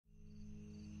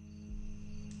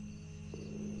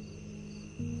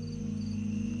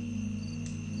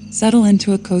Settle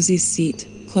into a cozy seat,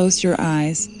 close your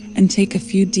eyes, and take a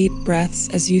few deep breaths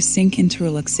as you sink into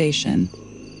relaxation.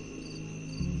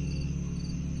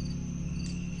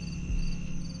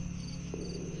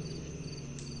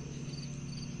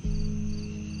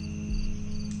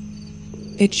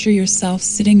 Picture yourself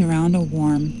sitting around a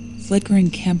warm, flickering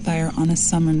campfire on a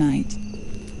summer night.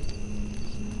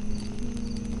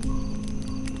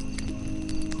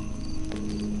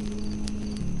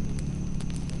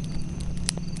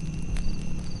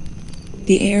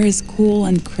 The air is cool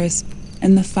and crisp,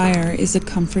 and the fire is a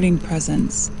comforting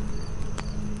presence.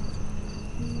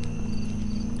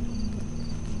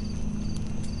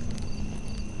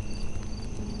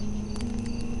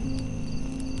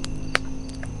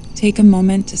 Take a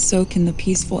moment to soak in the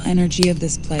peaceful energy of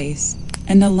this place,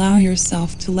 and allow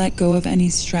yourself to let go of any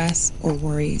stress or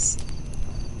worries.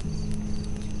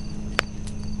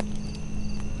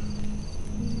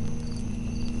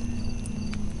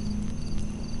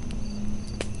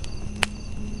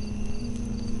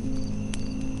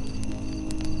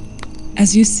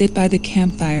 As you sit by the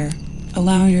campfire,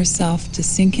 allow yourself to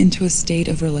sink into a state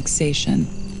of relaxation.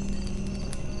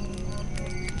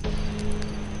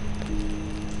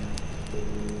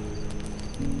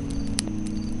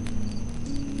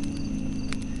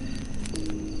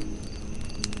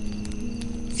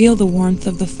 Feel the warmth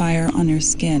of the fire on your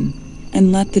skin,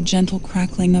 and let the gentle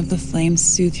crackling of the flames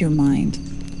soothe your mind.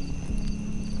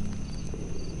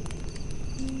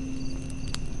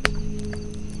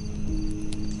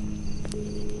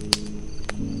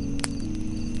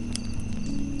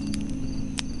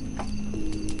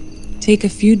 Take a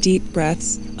few deep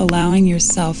breaths, allowing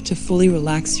yourself to fully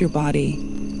relax your body.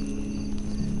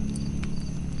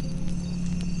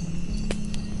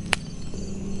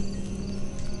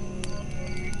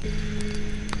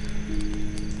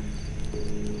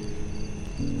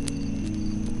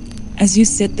 As you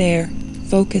sit there,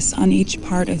 focus on each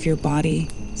part of your body,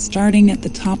 starting at the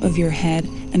top of your head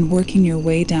and working your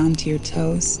way down to your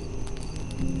toes.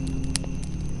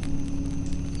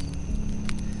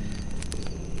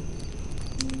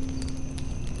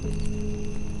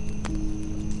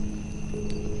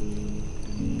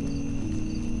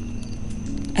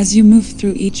 As you move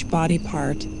through each body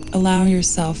part, allow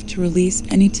yourself to release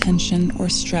any tension or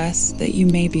stress that you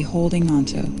may be holding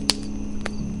onto.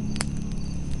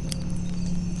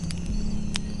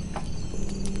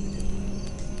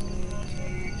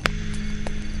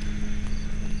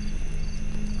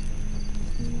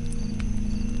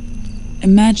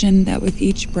 Imagine that with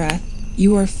each breath,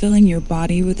 you are filling your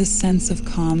body with a sense of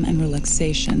calm and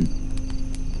relaxation.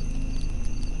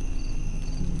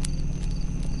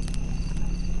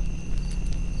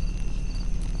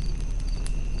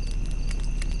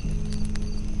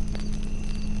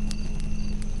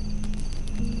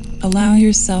 Allow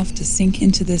yourself to sink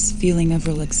into this feeling of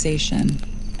relaxation,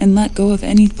 and let go of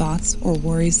any thoughts or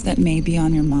worries that may be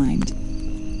on your mind.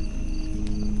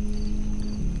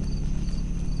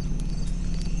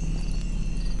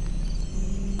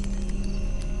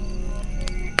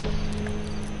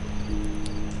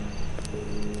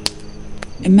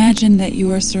 Imagine that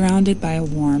you are surrounded by a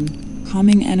warm,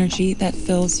 calming energy that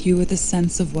fills you with a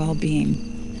sense of well-being.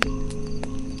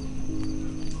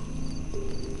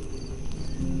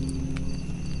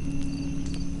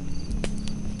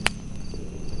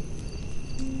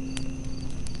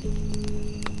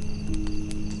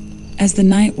 As the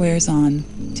night wears on,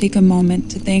 take a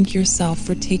moment to thank yourself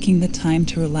for taking the time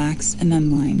to relax and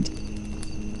unwind.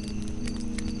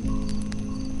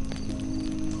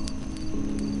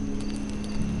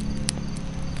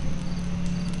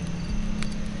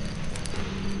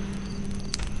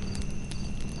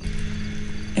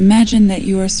 Imagine that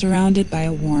you are surrounded by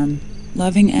a warm,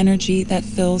 loving energy that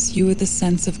fills you with a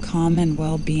sense of calm and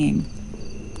well-being.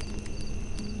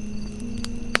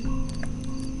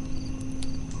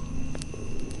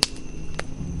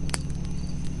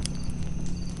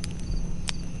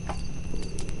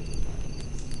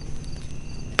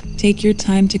 Take your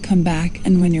time to come back,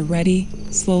 and when you're ready,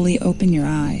 slowly open your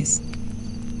eyes.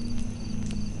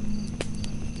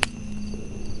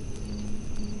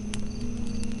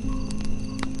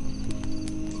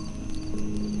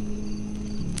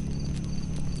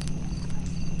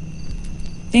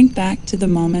 Think back to the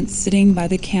moments sitting by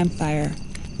the campfire,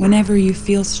 whenever you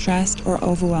feel stressed or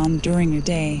overwhelmed during your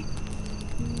day.